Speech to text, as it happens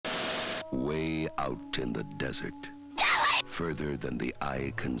Way out in the desert, further than the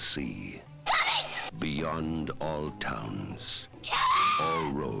eye can see, beyond all towns, all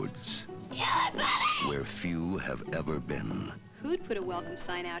roads, where few have ever been. Who'd put a welcome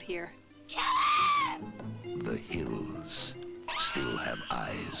sign out here? The hills still have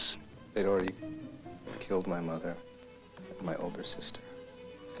eyes. They'd already killed my mother and my older sister.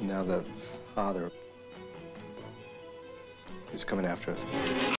 And now the father is coming after us.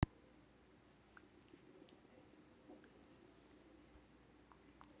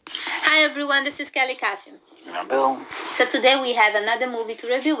 Hi everyone, this is Kelly Cassian. And I'm Bill. So today we have another movie to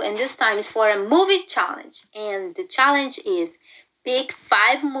review, and this time is for a movie challenge. And the challenge is pick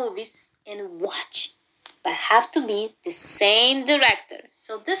 5 movies and watch, but have to be the same director.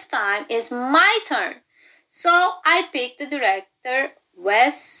 So this time is my turn. So I picked the director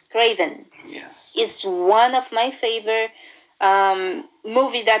Wes Craven. Yes. It's one of my favorite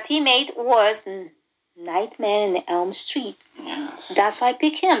movies that he made was Nightmare on Elm Street. Yes. That's why I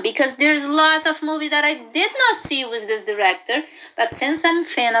pick him, because there's lots of movies that I did not see with this director, but since I'm a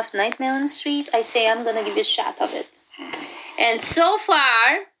fan of Nightmare on Elm Street, I say I'm gonna give you a shot of it. And so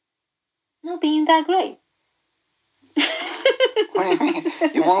far, not being that great. What do you mean?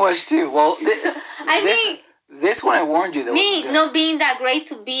 You won't watch 2? Well, this one I warned you that me was not being that great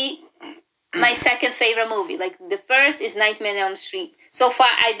to be my second favorite movie. Like the first is Nightmare on Elm Street. So far,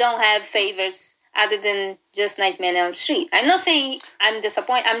 I don't have favorites other than just Nightmare on Elm Street. I'm not saying I'm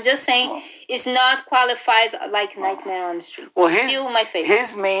disappointed. I'm just saying it's not qualifies like Nightmare on Elm Street. Well, still my favorite.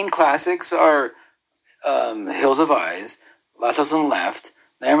 His main classics are Hills of Eyes, Last House on the Left,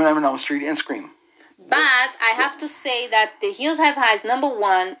 Nightmare on Elm Street, and Scream. But I have to say that The Hills Have Eyes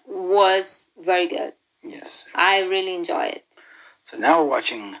 #1 was very good. Yes. I really enjoy it. So now we're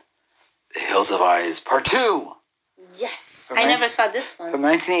watching The Hills of Eyes Part 2. Yes. I never saw this one. From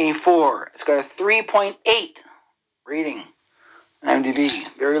 1984. It's got a 3.8 rating. IMDb.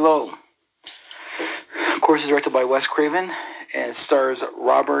 Very low. Of course, it's directed by Wes Craven. And it stars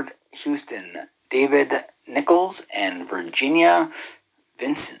Robert Houston, David Nichols, and Virginia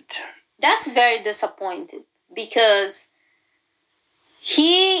Vincent. That's very disappointed, because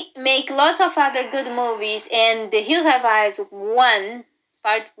he make lots of other good movies, and The Hills Have Eyes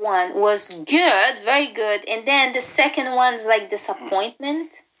Part 1 was good, very good, and then the second one's like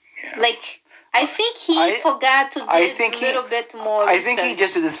disappointment. Yeah. Like, I think he forgot to do a little bit more I research. think he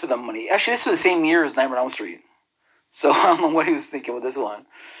just did this for the money. Actually, this was the same year as Nightmare on Elm Street. So I don't know what he was thinking with this one.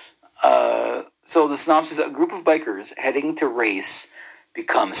 So the synopsis: a group of bikers heading to race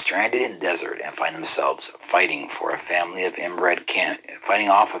become stranded in the desert and find themselves fighting off a family of inbred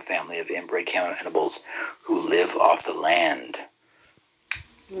cannibals who live off the land.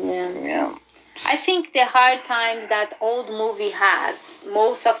 Yeah. I think the hard times that old movie has,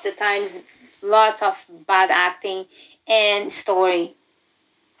 most of the times, lots of bad acting and story.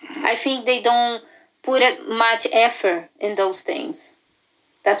 I think they don't put much effort in those things.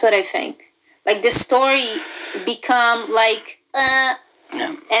 That's what I think. Like the story become like,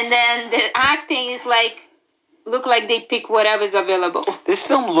 and then the acting is like, look like they pick whatever's available. This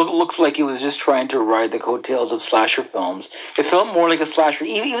film looks like it was just trying to ride the coattails of slasher films. It felt more like a slasher.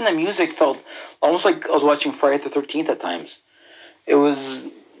 Even the music felt almost like I was watching Friday the 13th at times. It was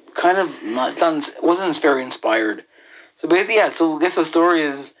kind of not done. It wasn't very inspired. So basically, so I guess the story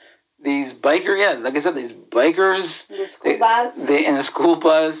is these bikers. Like I said, these bikers. The school bus. They in a school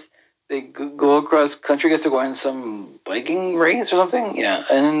bus. They go across country. I guess they're going on some biking race or something. Yeah,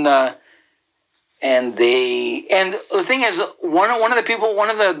 and the thing is, one of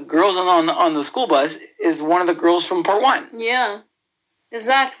the girls on the school bus is one of the girls from Part 1. Yeah,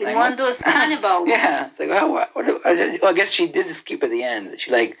 exactly. Like, one of those cannibals. Yeah, it's like, I guess she did escape at the end.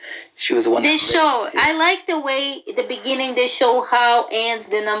 She was the one. They show. Yeah. I like the way at the beginning they show how ends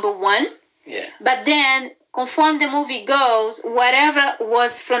the #1. Yeah. But then, conform the movie goes, whatever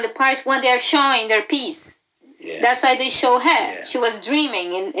was from the Part 1, they are showing their piece. Yeah. That's why they show her. Yeah. She was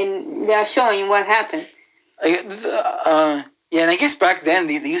dreaming, and they are showing what happened. And I guess back then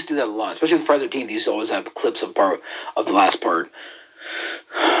they used to do that a lot, especially with Friday the 13th. They used to always have clips of the last part.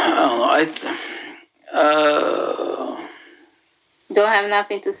 I don't know. Don't have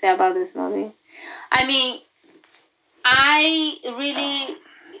nothing to say about this movie. I mean, I really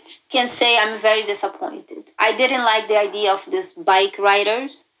can say I'm very disappointed. I didn't like the idea of these bike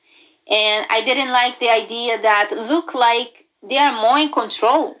riders. And I didn't like the idea that look like they are more in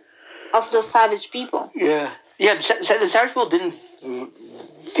control of those savage people. Yeah. Yeah, the savage people didn't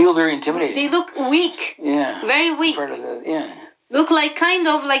feel very intimidating. They look weak. Yeah. Very weak. Look like kind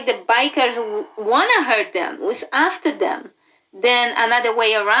of like the bikers want to hurt them. Was after them. than another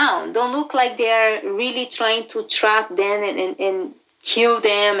way around. Don't look like they're really trying to trap them and kill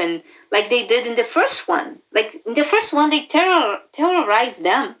them, and like they did in the first one. Like in the first one, they terrorized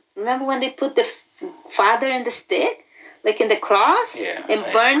them. Remember when they put the father in the stick, like in the cross, and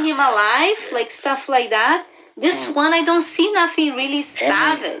burn him alive, like stuff like that. This one, I don't see nothing really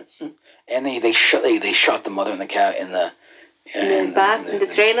savage. And they shot the mother in the cat in the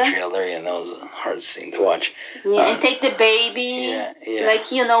trailer. And that was a hard scene to watch. Yeah, and take the baby. Yeah.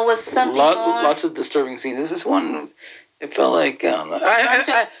 Like, was something more. Lots of disturbing scenes. This one, it felt like a bunch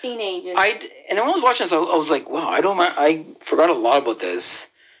of teenagers. And when I was watching this, I was like, wow, I forgot a lot about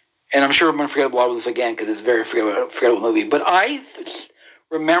this, and I'm sure I'm gonna forget a lot about this again because it's a very forgettable movie. But I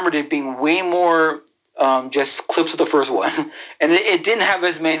remembered it being way more. Just clips of the first one, and it didn't have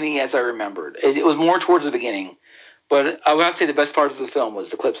as many as I remembered. It was more towards the beginning, but I would have to say the best parts of the film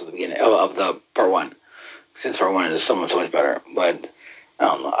was the clips of the beginning of the part one, since part one is so much better. But I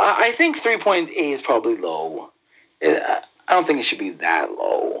don't know. I think 3.8 is probably low. I don't think it should be that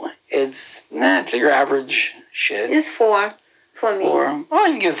low. It's your average shit. It's 4 for me. 4. I'll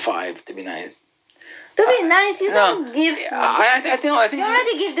even give it 5 to be nice. To be nice, you don't give. I think you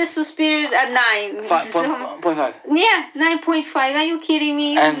already give the Suspiria at 9. 5.5. Yeah, 9.5. Are you kidding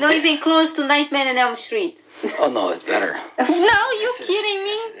me? Not even close to Nightmare on Elm Street. Oh no, it's better. No, you kidding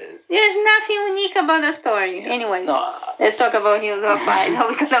me? Yes, There's nothing unique about the story. Yeah. Anyways, let's talk about Hills of Fire. So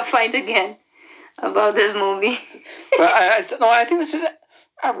we're gonna fight again about this movie. But I think this is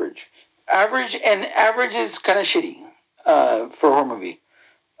average. Average is kind of shitty for a horror movie.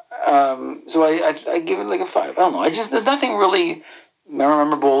 So I give it like a 5. I don't know. There's nothing really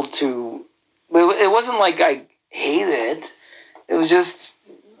memorable to. It wasn't like I hated it. It was just,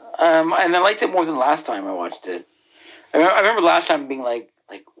 and I liked it more than last time I watched it. I remember last time being like,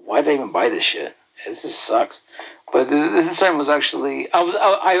 why did I even buy this shit? This just sucks. But this time was actually, I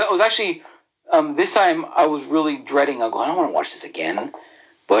was actually, this time I was really dreading. I don't want to watch this again.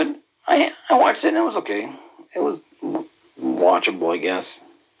 But I watched it and it was okay. It was watchable, I guess.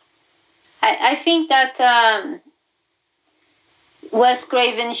 I think that Wes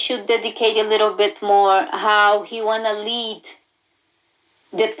Craven should dedicate a little bit more how he want to lead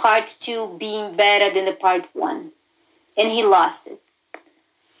the part 2 being better than the part 1. And he lost it.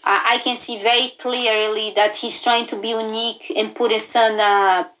 I can see very clearly that he's trying to be unique and put us in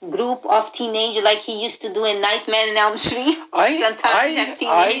a group of teenagers like he used to do in Nightmare on Elm Street. I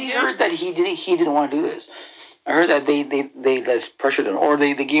heard that he didn't want to do this. I heard that they pressured him, or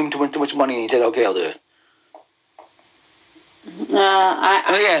they gave him too much money, and he said, "Okay, I'll do it."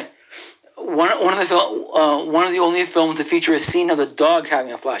 One of the only films to feature a scene of the dog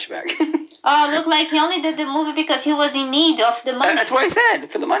having a flashback. Looked like he only did the movie because he was in need of the money. That's what I said,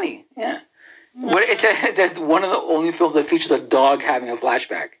 for the money. Yeah. But it's one of the only films that features a dog having a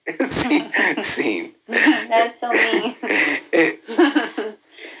flashback scene. That's so mean.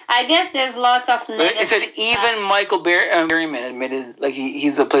 I guess there's lots of negative. It said even Michael Berryman admitted, like he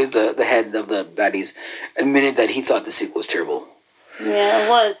plays the head of the baddies, admitted that he thought the sequel was terrible. Yeah, it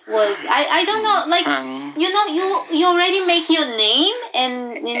was. I don't know, like you already make your name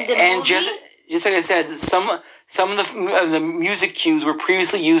in the movie. Just like I said, some of the music cues were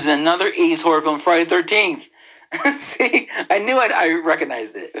previously used in another 80s horror film, Friday the 13th. See, I knew I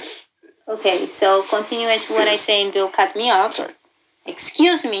recognized it. Okay, so continue as what I say and Bill cut me off. Sorry.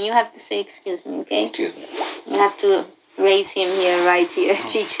 Excuse me, you have to say excuse me, okay? Excuse me. You have to raise him here, right here,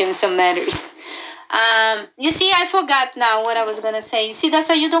 teach him some manners. You see, I forgot now what I was going to say. You see, that's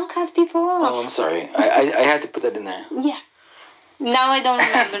why you don't cut people off. Oh, I'm sorry. I had to put that in there. Yeah. Now I don't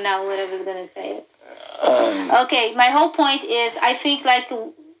remember now what I was going to say. Okay, my whole point is I think like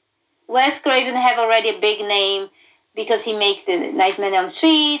Wes Craven have already a big name because he make the Nightmare on Elm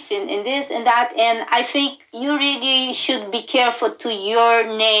Street and this and that. And I think you really should be careful to your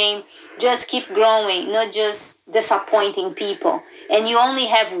name. Just keep growing, not just disappointing people. And you only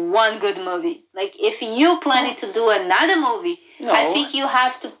have one good movie. Like, if you planning to do another movie, I think you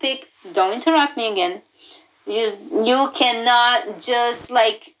have to pick... Don't interrupt me again. You cannot just,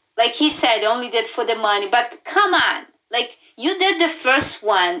 like he said, only did for the money. But come on. Like, you did the first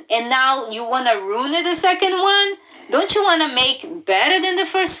one, and now you want to ruin the second one? Don't you want to make better than the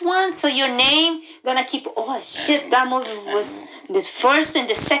first one? So your name gonna keep, oh shit, that movie was, the first and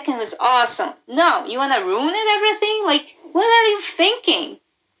the second was awesome. No, you want to ruin it, everything? Like, what are you thinking?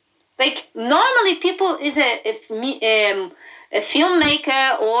 Like, normally people is a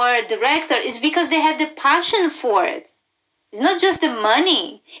filmmaker or director is because they have the passion for it. It's not just the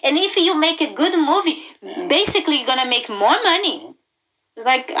money. And if you make a good movie, basically you're going to make more money.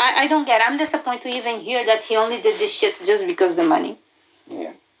 Like, I don't get it. I'm disappointed to even hear that he only did this shit just because of the money.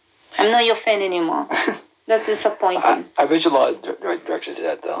 Yeah. I'm not your fan anymore. That's disappointing. I bet you a lot of directors do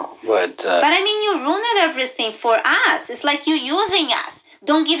that, though. But But I mean, you ruined everything for us. It's like you using us.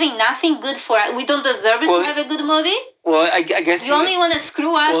 Don't giving nothing good for us. We don't deserve it to have a good movie? well, I guess You only want to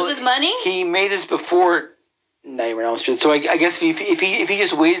screw us with money? He made this before Nightmare on Elm Street, so I guess if he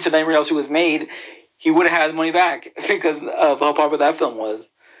just waited till Nightmare on Elm Street was made, he would have had his money back because of how popular that film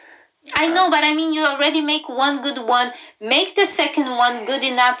was. I know, but I mean, you already make one good one. Make the second one good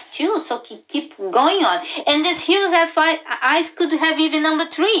enough too, so keep going on. And this Hills Have Eyes could have even number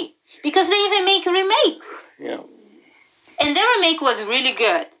 3 because they even make remakes. Yeah. And their remake was really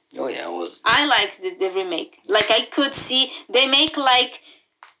good. Oh yeah, it was. I liked the remake. Like, I could see they make like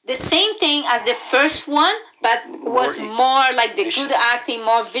the same thing as the first one, but was more like the good acting,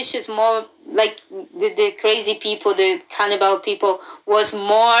 more vicious, more like the crazy people, the cannibal people was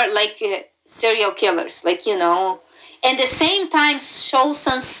more like serial killers, like, you know. And the same time show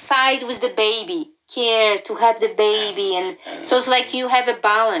some side with the baby, care to have the baby, and so it's like you have a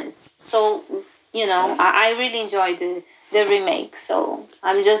balance. So, you know, I really enjoyed the remake. So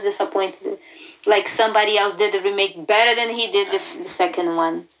I'm just disappointed. Like, somebody else did the remake better than he did the second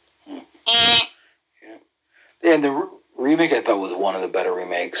one. Yeah, and the remake I thought was one of the better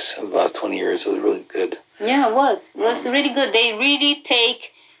remakes of the last 20 years. It was really good. Yeah, it was. It was really good. They really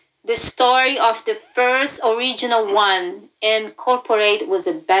take the story of the first original one and incorporate with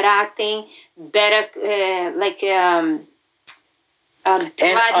a better acting, better And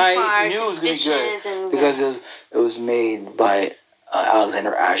I knew it was going to be good because it was made by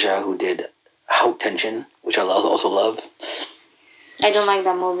Alexander Aja, who did Haute Tension, which I also love. I don't like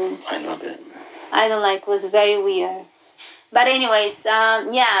that movie. I love it. I don't like. It was very weird. But anyways,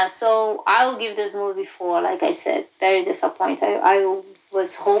 yeah. So I will give this movie 4. Like I said, very disappointed. I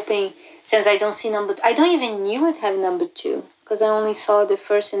was hoping, since I don't see number 2, I don't even knew it had number 2 because I only saw the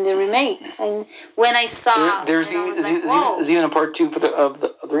first and the remakes. And when I saw, there's even a part 2 of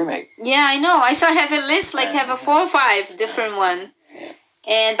the remake. Yeah, I know. I saw I have a list, like have a 4 or 5 different one.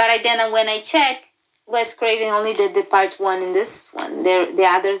 And but when I check, Wes Craven only did the part 1 in this one. The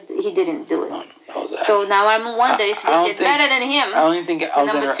others he didn't do it. So now I'm wondering if they did better than him. I don't even think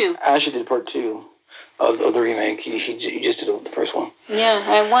Alexander 2 Asher did part 2 of the remake. He just did the first one. Yeah,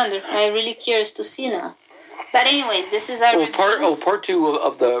 I wonder. I'm really curious to see now. But anyways, this is our review. Part 2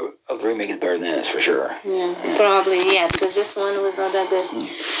 of the remake is better than this for sure. Yeah, probably, yeah, because this one was not that good.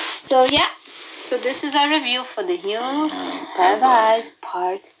 So yeah. So this is our review for The Hills Have Eyes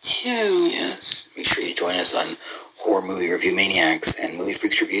Part 2. Yes. Make sure you join us on Horror Movie Review Maniacs and Movie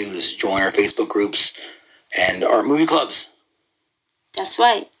Freaks Reviews. Join our Facebook groups and our movie clubs. That's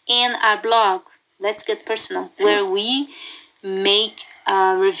right. And our blog, Let's Get Personal, where we make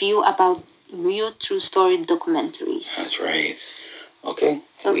a review about real true story documentaries. That's right. Okay.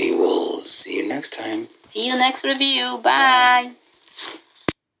 So we will see you next time. See you next review. Bye.